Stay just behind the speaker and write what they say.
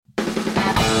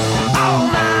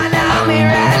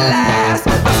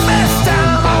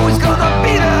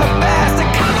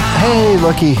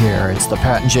Rookie here. It's the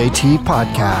Pat and JT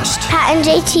podcast. Pat and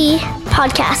JT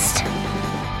podcast.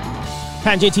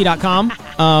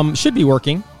 PatandJT.com should be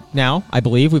working now, I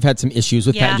believe. We've had some issues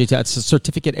with Pat and JT. It's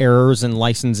certificate errors and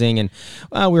licensing, and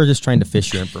we were just trying to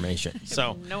fish your information.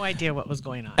 So no idea what was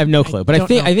going on. I have no clue, but I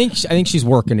think she's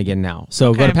working again now.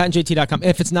 So go to PatandJT.com.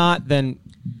 If it's not, then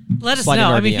let us know.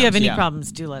 I mean, if you have any DMs,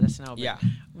 problems, do let us know. Yeah.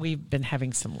 We've been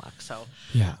having some luck. So,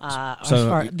 yeah.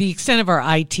 So the extent of our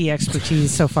IT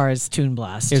expertise so far is Toon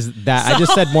Blast. Is that I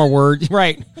just said more words,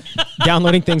 right?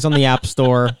 Downloading things on the App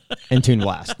Store and Toon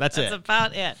Blast. That's it. That's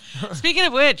about it. Speaking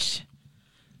of which,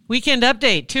 weekend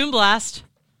update, Toon Blast.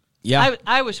 Yeah.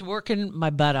 I was working my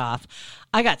butt off.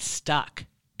 I got stuck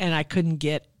and I couldn't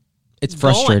get. It's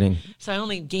frustrating. Going. So I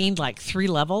only gained like 3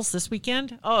 levels this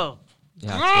weekend. Oh.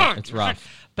 Yeah, it's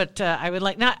rough. But I would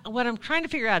like what I'm trying to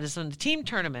figure out is on the team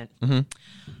tournament,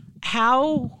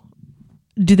 how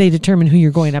do they determine who you're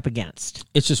going up against?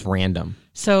 It's just random.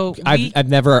 So I've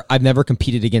never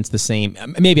competed against the same.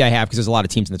 Maybe I have because there's a lot of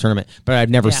teams in the tournament, but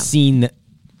I've never seen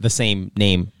the same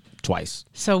name twice.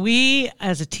 So we,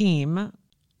 as a team,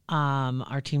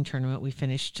 our team tournament, we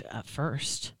finished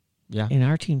first. Yeah. In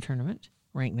our team tournament,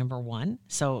 ranked number 1.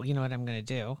 So you know what I'm going to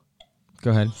do? Go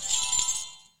ahead.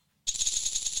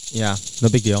 Yeah, no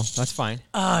big deal. That's fine.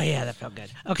 Oh, yeah, that felt good.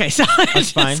 Okay, so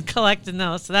that's fine. Collecting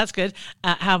those, so that's good.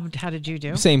 How did you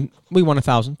do? Same. We won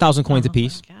 1,000 coins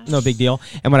apiece. No big deal.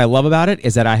 And what I love about it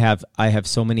is that I have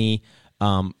so many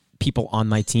people on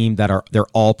my team that they're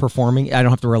all performing. I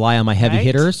don't have to rely on my heavy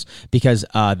hitters because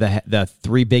the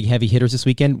 3 big heavy hitters this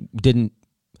weekend didn't.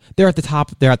 They're at the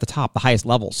top. They're at the top, the highest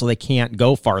level, so they can't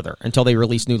go farther until they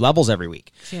release new levels every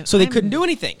week. So they couldn't do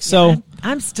anything. So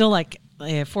I'm still like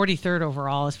 43rd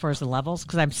overall as far as the levels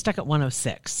because I'm stuck at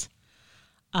 106.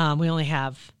 We only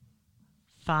have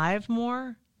 5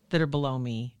 more that are below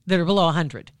me, that are below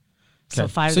 100. So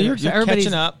 5. So you're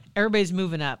catching up. Everybody's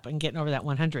moving up and getting over that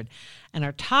 100. And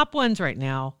our top ones right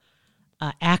now,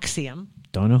 Axiom,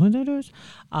 don't know who that is,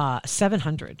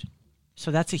 700. So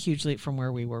that's a huge leap from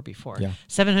where we were before. Yeah.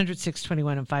 700,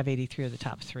 621, and 583 are the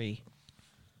top 3.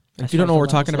 If you don't know what we're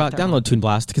talking about, download Toon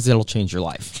Blast because it'll change your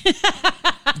life.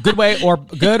 Good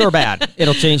or bad,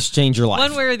 it'll change your life.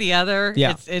 One way or the other.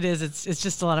 Yeah. It's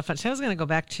just a lot of fun. So I was going to go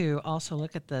back to also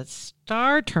look at the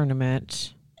Star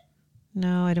Tournament.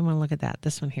 No, I didn't want to look at that.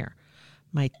 This one here.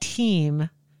 My team,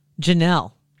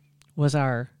 Janelle, was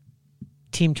our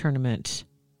team tournament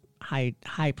high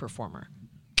performer.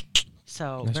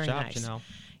 So nice very job, nice. Janelle.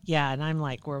 Yeah, and I'm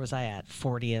like, where was I at?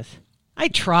 40th. I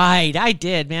tried. I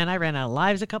did, man. I ran out of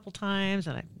lives a couple times,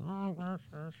 and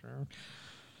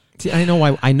See, I know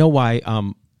why.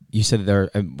 You said there.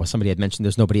 Somebody had mentioned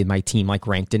there's nobody in my team like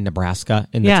ranked in Nebraska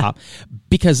in the top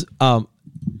because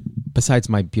besides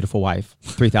my beautiful wife,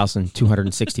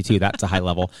 3,262. That's a high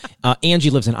level.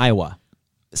 Angie lives in Iowa,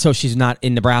 so she's not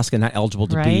in Nebraska, not eligible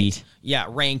to be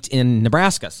ranked in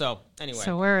Nebraska. So anyway,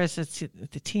 so where is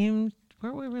it? The team.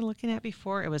 Where we were looking at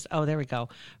before? It was, there we go.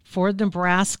 For the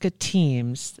Nebraska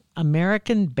teams,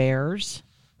 American Bears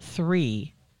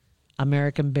 3,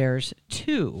 American Bears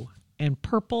 2, and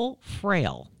Purple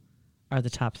Frail are the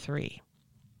top 3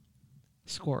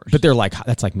 scores. But they're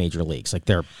that's like major leagues. Like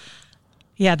they're.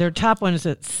 Yeah, their top one is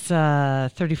at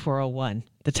 3401.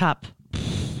 The top.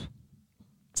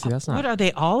 See, that's not. What, are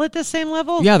they all at the same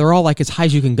level? Yeah, they're all like as high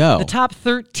as you can go. The top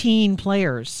 13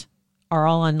 players are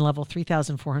all on level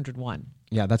 3,401.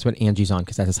 Yeah, that's what Angie's on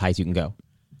because that's as high as you can go.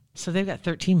 So they've got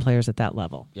 13 players at that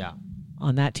level. Yeah.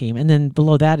 On that team. And then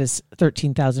below that is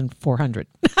 13,400.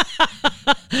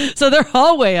 So they're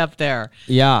all way up there.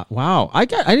 Yeah. Wow. I've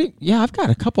got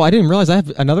a couple. I didn't realize I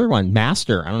have another one.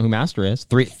 Master. I don't know who Master is.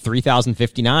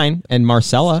 3,059 and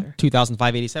Marcella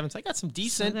 2,587. So I got some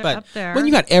decent, so but up there. When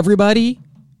you got everybody,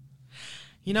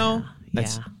 Yeah.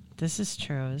 This is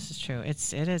true. It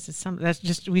is. It's some. That's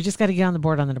just. We just got to get on the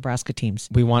board on the Nebraska teams.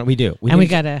 We do. And we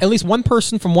got to at least one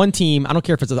person from one team. I don't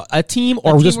care if it's a team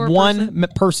or just one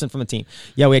person from the team.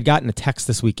 Yeah, we had gotten a text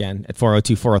this weekend at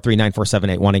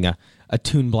 402-403-9478 wanting a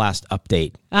Toon Blast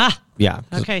update. Yeah.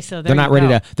 Okay, so they're not ready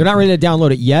to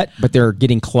download it yet, but they're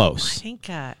getting close. I think.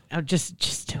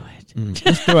 Just do it.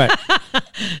 Just do it.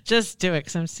 Just do it.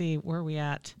 Because I'm see where we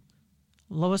at.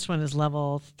 Lowest one is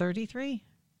level 33.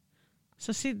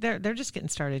 So see, they're just getting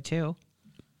started too.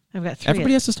 I've got 3.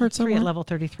 Everybody has to start somewhere. 3 at level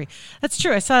 33. That's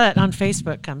true. I saw that on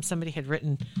Facebook. Somebody had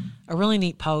written a really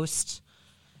neat post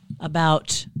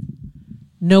about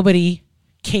nobody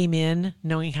came in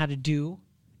knowing how to do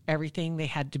everything they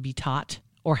had to be taught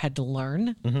or had to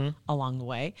learn along the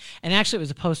way. And actually, it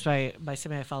was a post by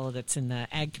somebody I follow that's in the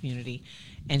ag community,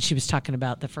 and she was talking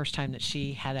about the first time that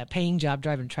she had a paying job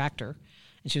driving a tractor,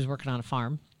 and she was working on a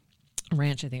farm.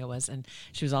 Ranch, I think it was. And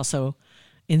she was also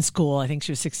in school. I think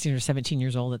she was 16 or 17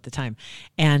 years old at the time.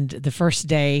 And the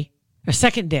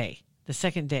second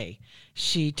day,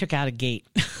 she took out a gate.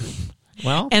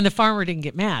 Well, And the farmer didn't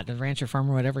get mad, the rancher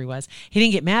farmer, whatever he was. He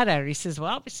didn't get mad at her. He says, you're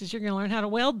going to learn how to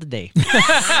weld today.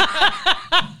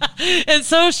 And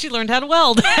so she learned how to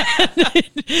weld.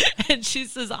 And she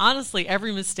says, honestly,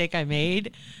 every mistake I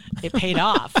made, it paid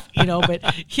off, but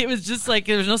it was just like,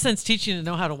 there was no sense teaching you to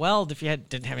know how to weld if you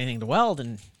didn't have anything to weld,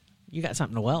 and you got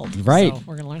something to weld. Right. So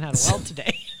we're going to learn how to weld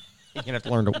today. you're gonna have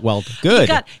to learn to weld. Good.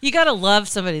 You got to love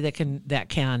somebody that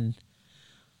can,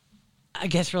 I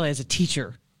guess, really as a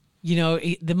teacher,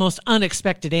 the most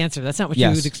unexpected answer. That's not what you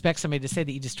would expect somebody to say,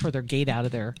 that you just tore their gate out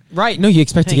of there. Right. No, you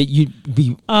expect to get you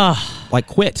be like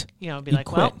quit. Be like,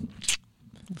 quit. well,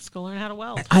 let's go learn how to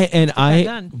weld.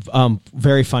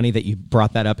 Very funny that you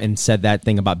brought that up and said that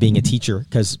thing about being a teacher,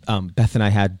 because Beth and I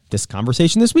had this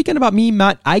conversation this weekend about me.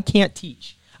 I can't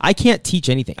teach. I can't teach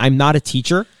anything. I'm not a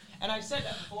teacher. And I've said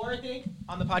that before, I think,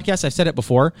 on the podcast. I've said it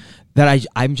before, that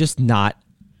I'm just not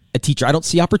a teacher. I don't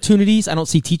see opportunities. I don't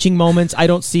see teaching moments. I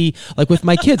don't see, like with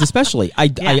my kids especially,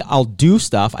 I'll do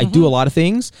stuff. I do a lot of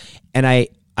things, and I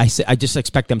just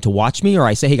expect them to watch me, or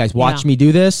I say, hey guys, watch me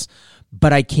do this,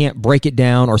 but I can't break it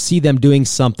down or see them doing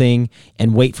something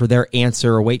and wait for their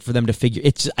answer or wait for them to figure.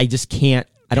 I just can't.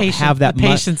 I don't have that much.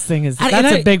 Patience thing that's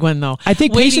a big one, though. I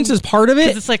think patience is part of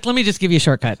it. It's like, let me just give you a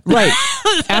shortcut. Right.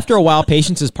 After a while,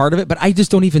 patience is part of it, but I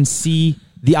just don't even see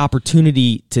the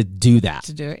opportunity to do that.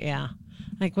 To do it, yeah.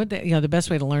 Like the best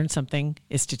way to learn something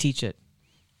is to teach it.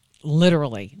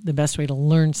 Literally, the best way to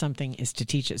learn something is to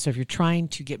teach it. So if you're trying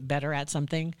to get better at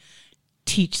something,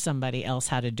 teach somebody else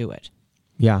how to do it.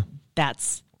 Yeah.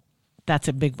 That's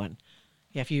a big one.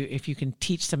 Yeah, if you can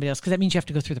teach somebody else, because that means you have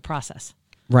to go through the process.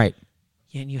 Right.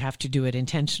 And you have to do it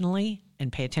intentionally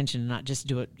and pay attention, and not just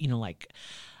do it,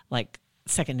 like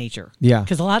second nature. Yeah.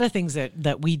 Because a lot of things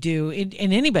that we do in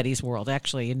anybody's world,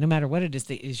 actually, and no matter what it is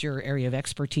that is your area of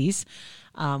expertise,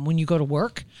 when you go to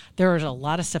work, there is a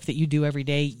lot of stuff that you do every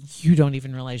day you don't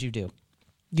even realize you do.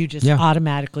 You just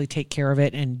automatically take care of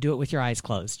it and do it with your eyes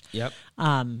closed. Yep.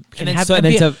 And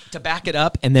then to back it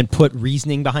up and then put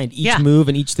reasoning behind each move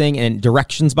and each thing and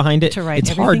directions behind it, it's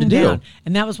hard to do. Down.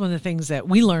 And that was one of the things that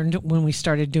we learned when we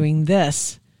started doing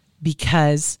this,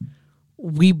 because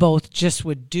we both just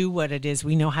would do what it is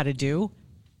we know how to do.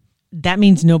 That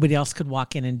means nobody else could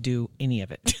walk in and do any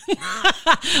of it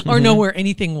or know where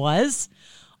anything was,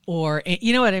 or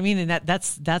you know what I mean. And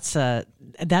that's a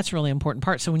really important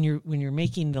part. So when you're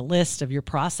making the list of your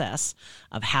process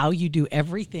of how you do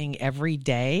everything every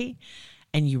day,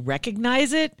 and you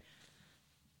recognize it,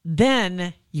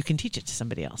 then you can teach it to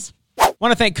somebody else. I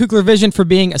want to thank Kugler Vision for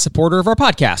being a supporter of our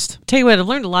podcast. Tell you what, I've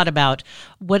learned a lot about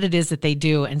what it is that they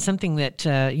do, and something that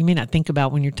you may not think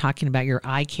about when you're talking about your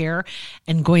eye care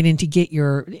and going in to get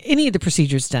any of the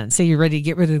procedures done. Say you're ready to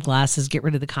get rid of the glasses, get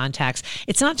rid of the contacts.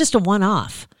 It's not just a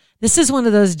one-off. This is one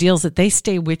of those deals that they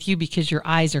stay with you because your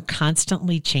eyes are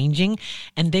constantly changing,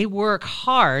 and they work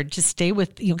hard to stay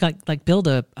with you, like build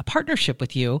a partnership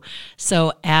with you.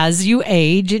 So as you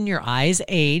age and your eyes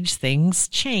age, things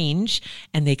change,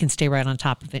 and they can stay right on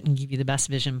top of it and give you the best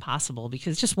vision possible,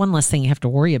 because it's just one less thing you have to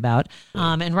worry about.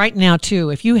 And right now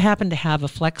too, if you happen to have a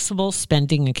flexible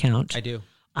spending account, I do.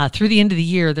 Through the end of the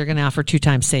year, they're going to offer 2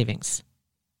 times savings.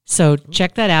 So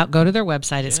check that out. Go to their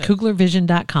website. It's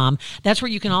KuglerVision.com. That's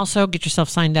where you can also get yourself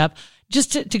signed up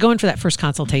just to go in for that first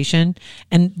consultation.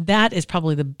 And that is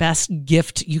probably the best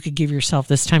gift you could give yourself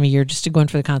this time of year, just to go in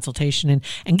for the consultation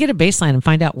and get a baseline and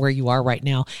find out where you are right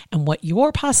now and what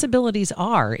your possibilities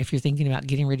are if you're thinking about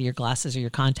getting rid of your glasses or your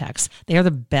contacts. They are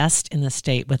the best in the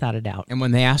state, without a doubt. And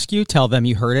when they ask you, tell them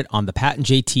you heard it on the Pat and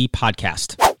JT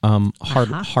podcast.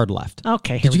 Hard left.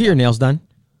 Okay. Did you get your nails done?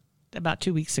 About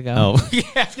 2 weeks ago. Oh, yeah.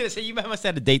 I was going to say, you must have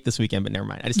had a date this weekend, but never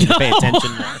mind. I just need to pay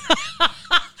attention more.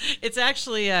 It's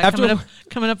actually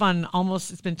coming up on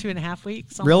almost, it's been 2.5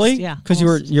 weeks. Almost. Really? Yeah. Because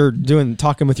you're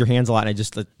talking with your hands a lot, and I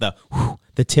just,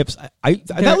 the tips,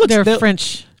 they're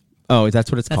French. Oh,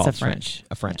 that's what it's called. That's a French.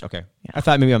 A French, okay. Yeah. I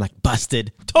thought maybe I'm like,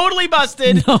 busted. Totally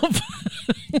busted. Nope.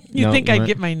 You think I'd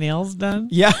get my nails done?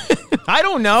 Yeah. I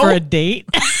don't know. For a date?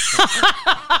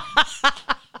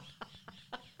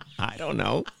 I don't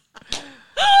know.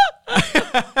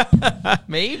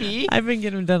 Maybe. I've been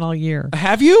getting them done all year.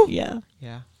 Have you? Yeah.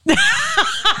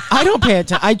 I don't pay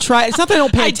attention. I try. It's not that I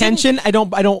don't pay attention. I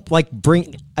don't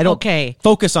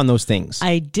focus on those things.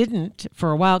 I didn't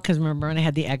for a while, because remember when I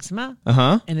had the eczema?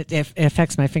 And it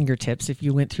affects my fingertips if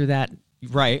you went through that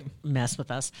mess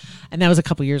with us. And that was a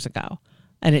couple years ago.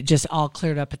 And it just all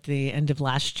cleared up at the end of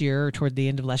last year, or toward the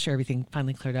end of last year, everything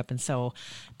finally cleared up. And so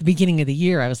the beginning of the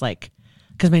year, I was like,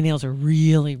 because my nails are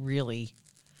really, really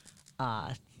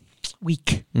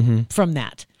weak from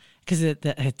that. Because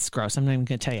it's gross. I'm not even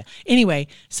going to tell you. Anyway,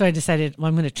 so I decided, well,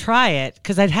 I'm going to try it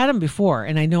because I'd had them before,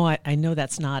 and I know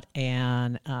that's not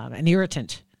an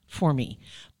irritant for me,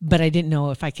 but I didn't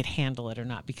know if I could handle it or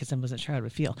not because I wasn't sure how it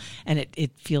would feel. And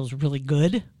it feels really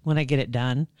good when I get it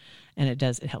done, and it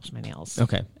helps my nails.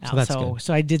 Okay, so that's good.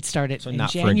 So I did start it in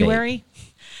not for a date. January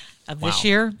of this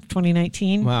year,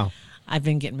 2019. Wow. I've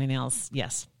been getting my nails.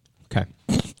 Yes. Okay.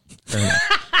 Very nice.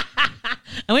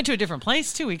 I went to a different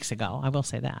place 2 weeks ago. I will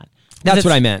say that. That's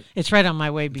what I meant. It's right on my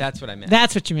way. That's what I meant.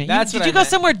 That's what you meant. Did you go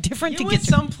somewhere different to get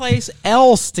someplace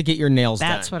else to get your nails done?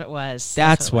 That's what it was.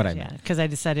 That's what I meant. Because I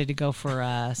decided to go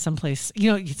for someplace.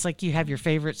 You know, it's like you have your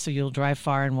favorites, so you'll drive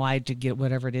far and wide to get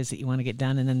whatever it is that you want to get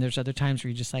done, and then there's other times where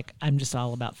you're just like, I'm just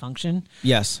all about function.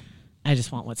 Yes. I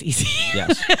just want what's easy.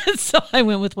 Yes. So I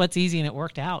went with what's easy, and it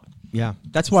worked out. Yeah,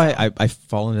 that's why I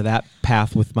fall into that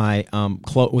path with my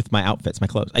with my outfits, my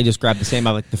clothes. I just grab the same.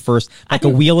 I like the first, like a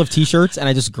wheel of T-shirts, and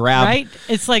I just grab. Right,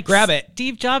 it's like grab it.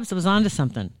 Steve Jobs was onto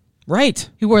something. Right,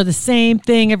 he wore the same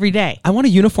thing every day. I want a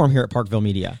uniform here at Parkville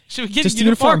Media. Should we get a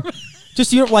uniform?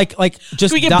 Just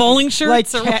just we get bowling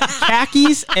shirts, like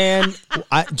khakis, and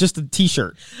just a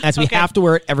T-shirt, as we have to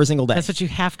wear it every single day. That's what you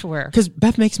have to wear. Because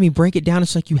Beth makes me break it down.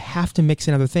 It's like you have to mix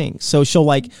in other things. So she'll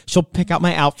pick out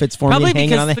my outfits for me, and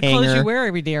hang it on the hanger. Probably because the clothes you wear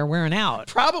every day are wearing out.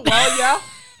 Probably, well, yeah.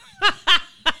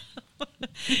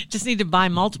 Just need to buy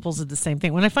multiples of the same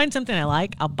thing. When I find something I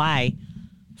like, I'll buy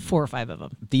 4 or 5 of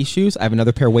them. These shoes, I have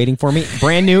another pair waiting for me,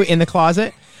 brand new in the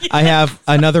closet. Yes. I have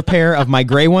another pair of my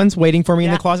gray ones waiting for me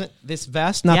in the closet. This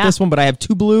vest, not this one, but I have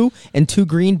 2 blue and 2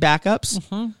 green backups.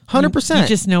 100%. You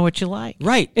just know what you like.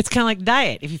 Right. It's kind of like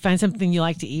diet. If you find something you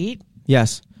like to eat.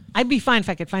 Yes. I'd be fine if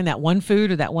I could find that one food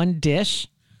or that one dish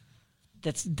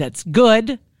that's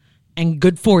good and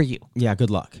good for you. Yeah,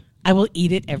 good luck. I will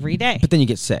eat it every day. But then you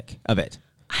get sick of it.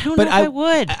 I don't know if I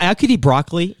would. I could eat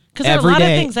broccoli because there are a lot of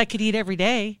things I could eat every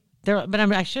day. But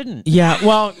I shouldn't. Yeah.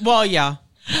 Well, yeah.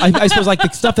 I suppose like the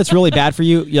stuff that's really bad for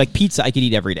you, like pizza, I could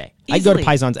eat every day. I'd go to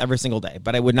Pisons every single day,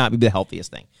 but I would not be the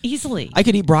healthiest thing. Easily. I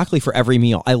could eat broccoli for every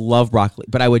meal. I love broccoli,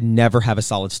 but I would never have a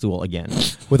solid stool again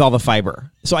with all the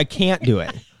fiber. So I can't do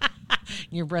it.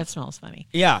 Your breath smells funny.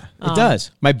 Yeah, it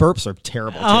does. My burps are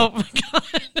terrible too. Oh my God.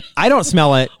 I don't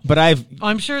smell it, but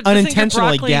I'm sure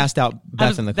unintentionally gassed out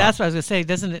Beth in the car. That's what I was going to say.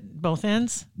 Doesn't it both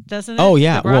ends? Doesn't it? Oh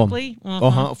yeah, the broccoli.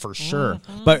 For sure.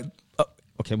 But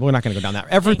okay, we're not going to go down that.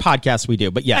 Every podcast we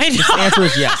do, but yes, the answer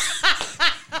is yes.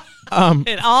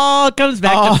 It all comes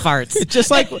back to farts.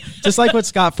 just like what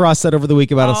Scott Frost said over the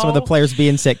week about some of the players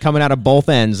being sick, coming out of both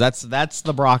ends. That's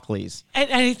the Broccoli's.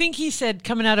 And I think he said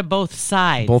coming out of both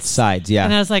sides. Both sides, yeah.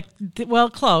 And I was like, well,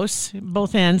 close,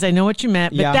 both ends. I know what you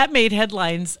meant, but that made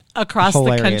headlines across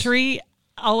the country,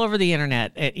 all over the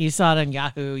internet. You saw it on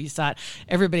Yahoo. You saw it.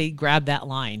 Everybody grabbed that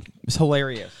line. It was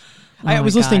hilarious. I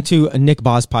was listening to a Nick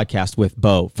Boz podcast with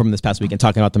Bo from this past weekend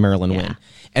talking about the Maryland win.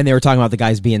 And they were talking about the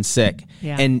guys being sick.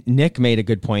 Yeah. And Nick made a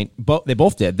good point. They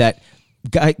both did that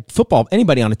football,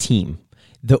 anybody on a team,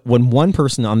 when one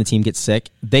person on the team gets sick,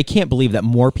 they can't believe that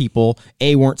more people,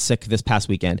 weren't sick this past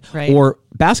weekend. Right. Or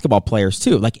basketball players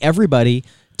too. Like everybody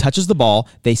touches the ball,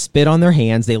 they spit on their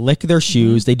hands, they lick their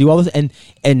shoes, they do all this.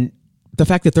 And the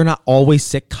fact that they're not always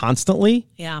sick constantly.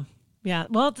 Yeah. Yeah,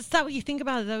 well, that's not what you think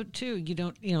about it, though, too. You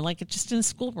don't, like it's just in a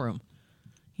schoolroom,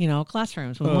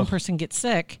 classrooms. When one person gets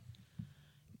sick,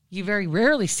 you very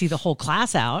rarely see the whole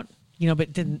class out,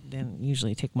 but didn't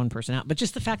usually take one person out. But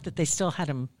just the fact that they still had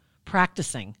them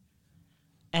practicing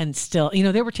and still,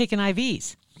 they were taking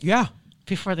IVs. Yeah.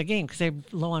 Before the game because they're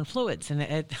low on fluids.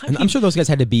 And I'm sure those guys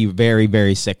had to be very,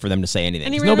 very sick for them to say anything.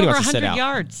 And he ran nobody over wants to sit 100 out.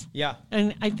 yards. Yeah.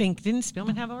 And I think, didn't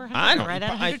Spielman have over 100? I don't right at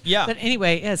 100? Yeah. But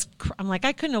anyway, I'm like,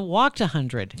 I couldn't have walked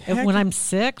 100 when I'm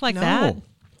sick like that.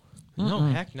 No,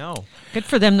 heck no. Good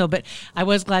for them, though. But I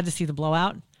was glad to see the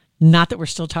blowout. Not that we're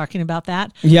still talking about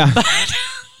that. Yeah. But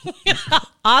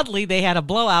oddly, they had a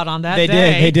blowout on that day.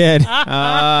 They did.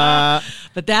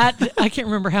 But I can't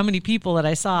remember how many people that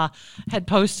I saw had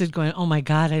posted going, oh my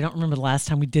God, I don't remember the last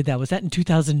time we did that. Was that in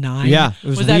 2009? Yeah, it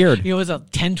was weird. It was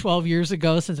 10, 12 years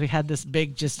ago since we had this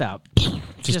big just a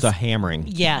hammering.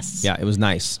 Yes. Yeah, it was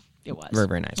nice. It was. Very,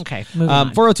 very nice. Okay, moving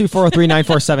on.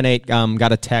 402-403-9478.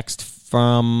 Got a text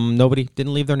from nobody,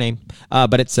 didn't leave their name,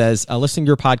 but it says, listening to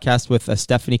your podcast with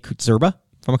Stephanie Kutzerba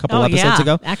from a couple episodes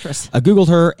ago. Actress. I Googled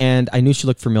her, and I knew she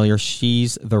looked familiar.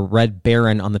 She's the Red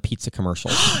Baron on the pizza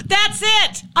commercials. That's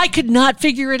it! I could not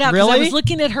figure it out. Really? I was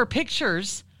looking at her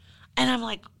pictures, and I'm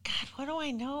like, God, what do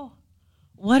I know?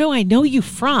 What do I know you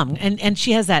from? And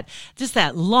she has that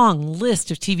long list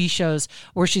of TV shows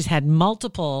where she's had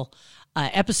multiple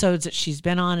episodes that she's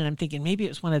been on, and I'm thinking maybe it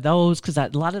was one of those because a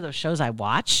lot of those shows I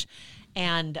watch,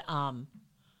 and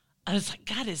I was like,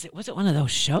 God, was it one of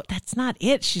those shows? That's not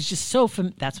it. She's just so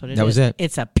that's what it is. That was it.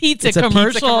 It's a pizza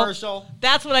commercial.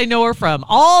 That's what I know her from.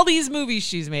 All these movies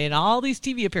she's made, all these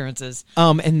TV appearances.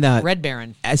 And the Red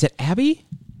Baron. Is it Abby?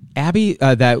 Abby,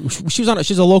 that she was on.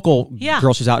 She's a local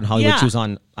girl. She's out in Hollywood. Yeah. She was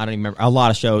on. I don't even remember a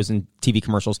lot of shows and TV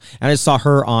commercials. And I just saw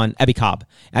her on Abby Cobb.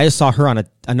 I just saw her on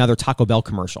another Taco Bell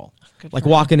commercial, like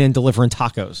walking in delivering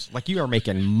tacos. Like you are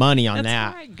making money on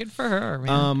that. Right. Good for her,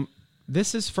 man.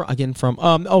 This is from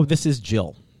this is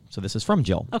Jill. So this is from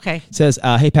Jill. Okay. It says,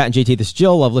 hey, Pat and JT, this is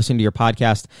Jill. Love listening to your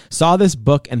podcast. Saw this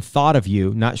book and thought of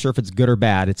you. Not sure if it's good or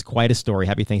bad. It's quite a story.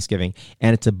 Happy Thanksgiving.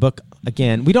 And it's a book,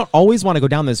 again, we don't always want to go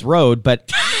down this road,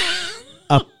 but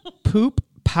a poop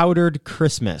powdered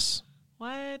Christmas.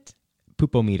 What?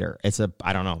 Poopometer. It's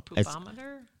I don't know.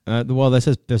 Poopometer? Well, this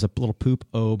is, there's a little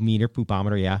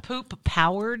poopometer, yeah. Poop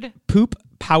powered? Poop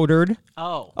powdered.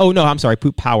 Oh, no, I'm sorry.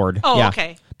 Poop powered. Oh, yeah.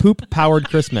 okay. Poop powered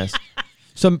Christmas.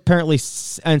 So apparently,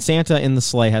 and Santa in the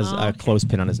sleigh has a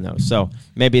clothespin on his nose. So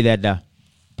maybe they'd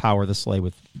power the sleigh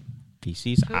with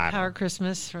PCs. Poop powered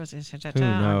Christmas. Who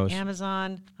knows?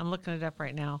 Amazon. I'm looking it up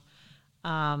right now.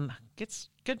 Gets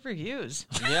good reviews.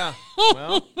 Yeah.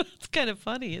 Well, it's kind of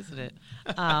funny, isn't it?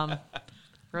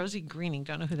 Rosie Greening.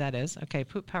 Don't know who that is. Okay.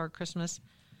 Poop powered Christmas.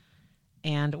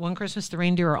 And one Christmas, the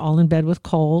reindeer are all in bed with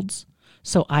colds.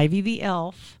 So Ivy the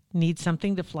elf needs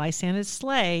something to fly Santa's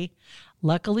sleigh.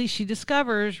 Luckily, she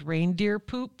discovers reindeer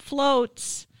poop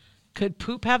floats. Could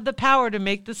poop have the power to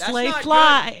make the sleigh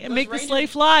fly? Make the sleigh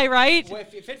fly, right? Well,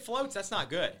 if it floats, that's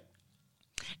not good.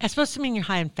 It's supposed to mean you're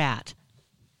high in fat.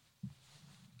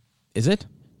 Is it?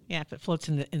 Yeah, if it floats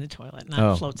in the toilet,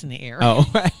 not floats in the air. Oh,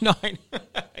 no.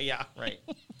 Yeah, right.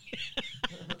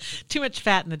 Too much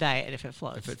fat in the diet if it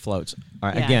floats. If it floats. All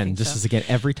right, Yeah, again, this is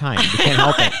every time. We can't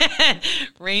help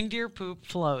it. Reindeer poop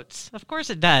floats. Of course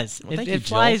it does. Well, thank you, it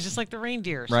flies Jill. just like the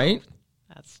reindeer. So Right?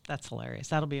 that's hilarious.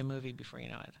 That'll be a movie before you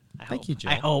know it. Thank you,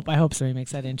 Jill. I hope somebody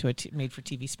makes that into a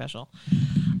made-for-TV special.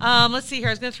 Let's see here.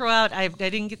 I was going to throw out, I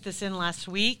didn't get this in last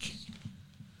week.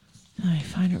 Let me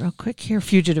find it real quick here.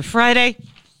 Fugitive Friday.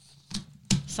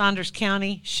 Saunders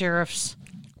County Sheriff's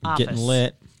Office. Getting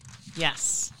lit.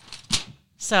 Yes.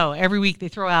 So every week they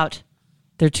throw out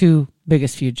their two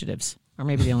biggest fugitives, or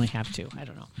maybe they only have two. I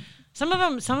don't know. Some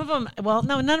of them. Well,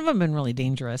 no, none of them have been really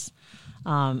dangerous.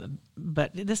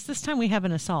 But this time we have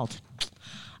an assault.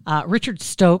 Richard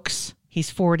Stokes,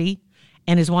 he's 40,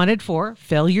 and is wanted for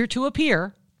failure to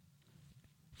appear,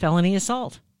 felony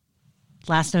assault.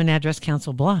 Last known address,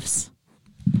 Council Bluffs.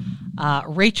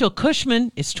 Rachel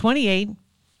Cushman is 28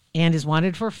 and is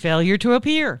wanted for failure to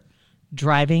appear,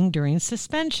 driving during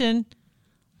suspension.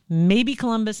 Maybe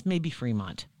Columbus, maybe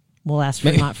Fremont. We'll ask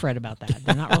Fremont Fred about that.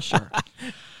 They're not real sure.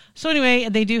 So anyway,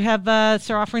 they do have,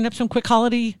 they're offering up some quick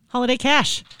holiday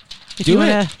cash. If you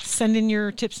want to send in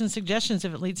your tips and suggestions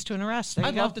if it leads to an arrest.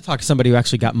 I'd love to talk to somebody who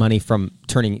actually got money from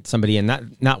turning somebody in,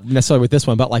 not necessarily with this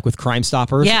one, but like with Crime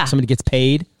Stoppers. Yeah. Somebody gets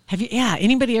paid. Have you? Yeah.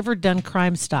 Anybody ever done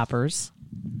Crime Stoppers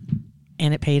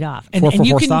and it paid off? And, 444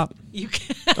 you can, stop? You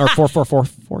can Or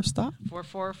 4444 stop?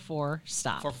 444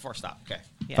 stop. 444 stop. Okay.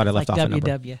 Yeah, Thought I left like off a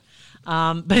WW.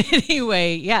 number. But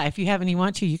anyway, yeah, if you have and you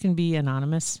want to, you can be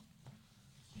anonymous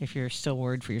if you're still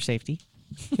worried for your safety.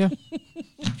 Yeah.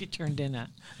 If you turned in a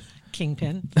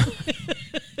kingpin.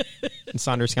 In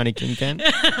Saunders County Kingpin.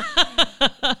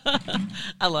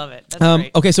 I love it. That's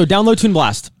great. Okay, so download Toon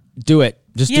Blast. Do it.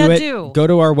 Just do it. Go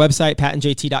to our website,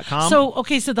 patandjt.com.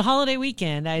 So the holiday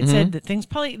weekend, I had said that things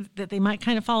that they might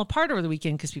kind of fall apart over the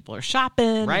weekend because people are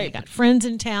shopping. Right. They got friends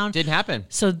in town. Didn't happen.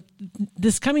 So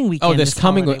this coming weekend.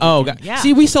 God. Yeah.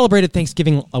 See, we celebrated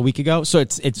Thanksgiving a week ago, so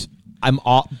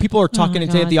people are talking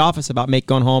today at the office about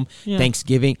going home,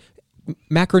 Thanksgiving,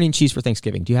 macaroni and cheese for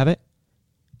Thanksgiving. Do you have it?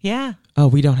 Yeah. Oh,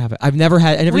 we don't have it. I never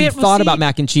even thought about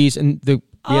mac and cheese, and we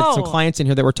had some clients in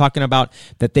here that were talking about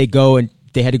that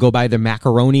they had to go buy their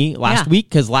macaroni last week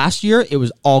because last year it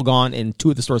was all gone in two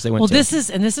of the stores they went to. This is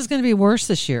going to be worse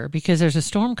this year because there's a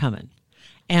storm coming,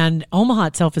 and Omaha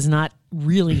itself is not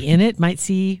really in it.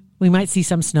 We might see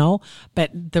some snow,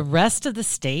 but the rest of the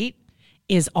state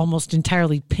is almost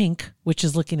entirely pink, which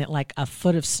is looking at like a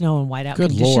foot of snow and whiteout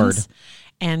conditions. Good Lord.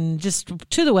 And just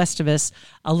to the west of us,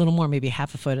 a little more, maybe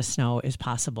half a foot of snow is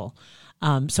possible.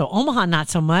 So Omaha, not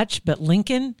so much, but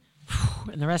Lincoln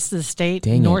and the rest of the state,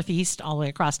 northeast, all the way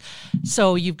across.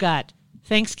 So you've got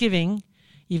Thanksgiving,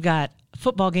 you've got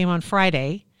football game on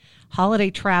Friday,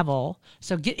 holiday travel.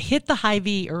 So hit the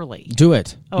Hy-Vee early. Do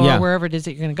it. Or yeah. wherever it is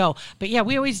that you're going to go. But yeah,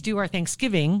 we always do our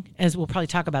Thanksgiving, as we'll probably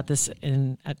talk about this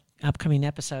in an upcoming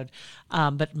episode.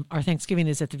 But our Thanksgiving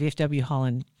is at the VFW Hall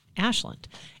in Ashland.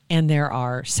 And there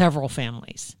are several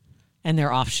families and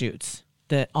their offshoots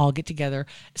that all get together.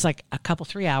 It's like a couple,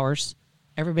 3 hours.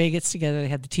 Everybody gets together. They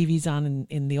have the TVs on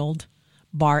in the old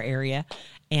bar area.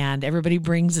 And everybody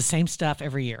brings the same stuff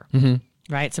every year. Mm-hmm.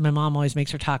 Right? So my mom always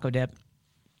makes her taco dip,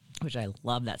 which I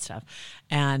love that stuff.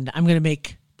 And I'm going to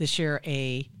make this year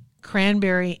a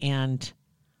cranberry and,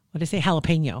 what did I say,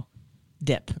 jalapeno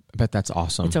dip. I bet that's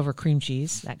awesome. It's over cream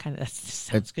cheese. That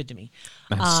sounds good to me.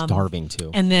 I'm starving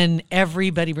too. And then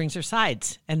everybody brings their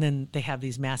sides. And then they have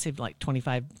these massive, like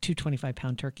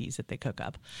 25-pound turkeys that they cook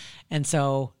up. And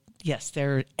so, yes,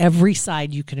 they're every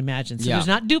side you can imagine. So there's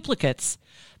not duplicates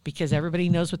because everybody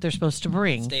knows what they're supposed to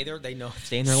bring. Stay there. They know.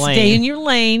 Stay in their lane. Stay in your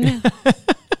lane.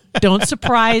 Don't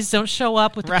don't show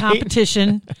up with the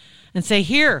competition and say,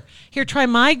 here, try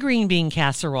my green bean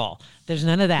casserole. There's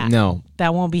none of that. No.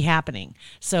 That won't be happening.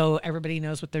 So everybody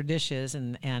knows what their dish is,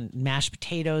 and mashed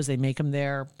potatoes, they make them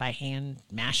there by hand,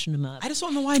 mashing them up. I just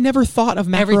don't know why I never thought of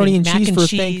macaroni and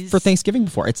cheese for Thanksgiving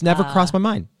before. It's never crossed my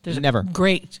mind. There's never. a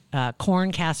great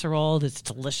corn casserole that's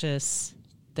delicious.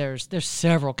 There's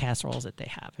several casseroles that they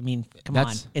have. I mean, come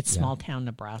on. It's small town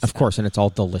Nebraska. Of course, and it's all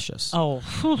delicious. Oh.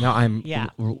 Now I'm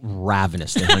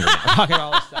ravenously hungry now. Talking about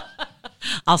all this stuff.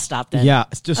 I'll stop then. Yeah,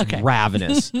 it's just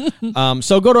ravenous.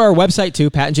 So go to our website too,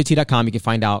 patandjt.com. You can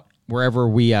find out wherever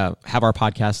we have our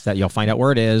podcast, that you'll find out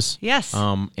where it is. Yes.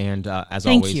 And as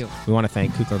Thank always, you. we want to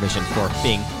thank Kukla Vision for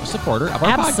being a supporter of our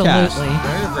Absolutely. podcast.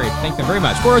 Very great. Thank them very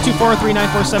much.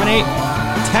 402-403-9478.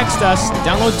 Text us.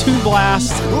 Download Toon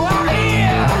Blast.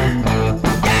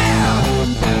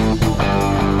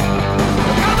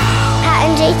 Pat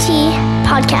and JT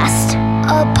Podcast,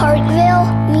 a Parkville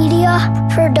Media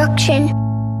Production.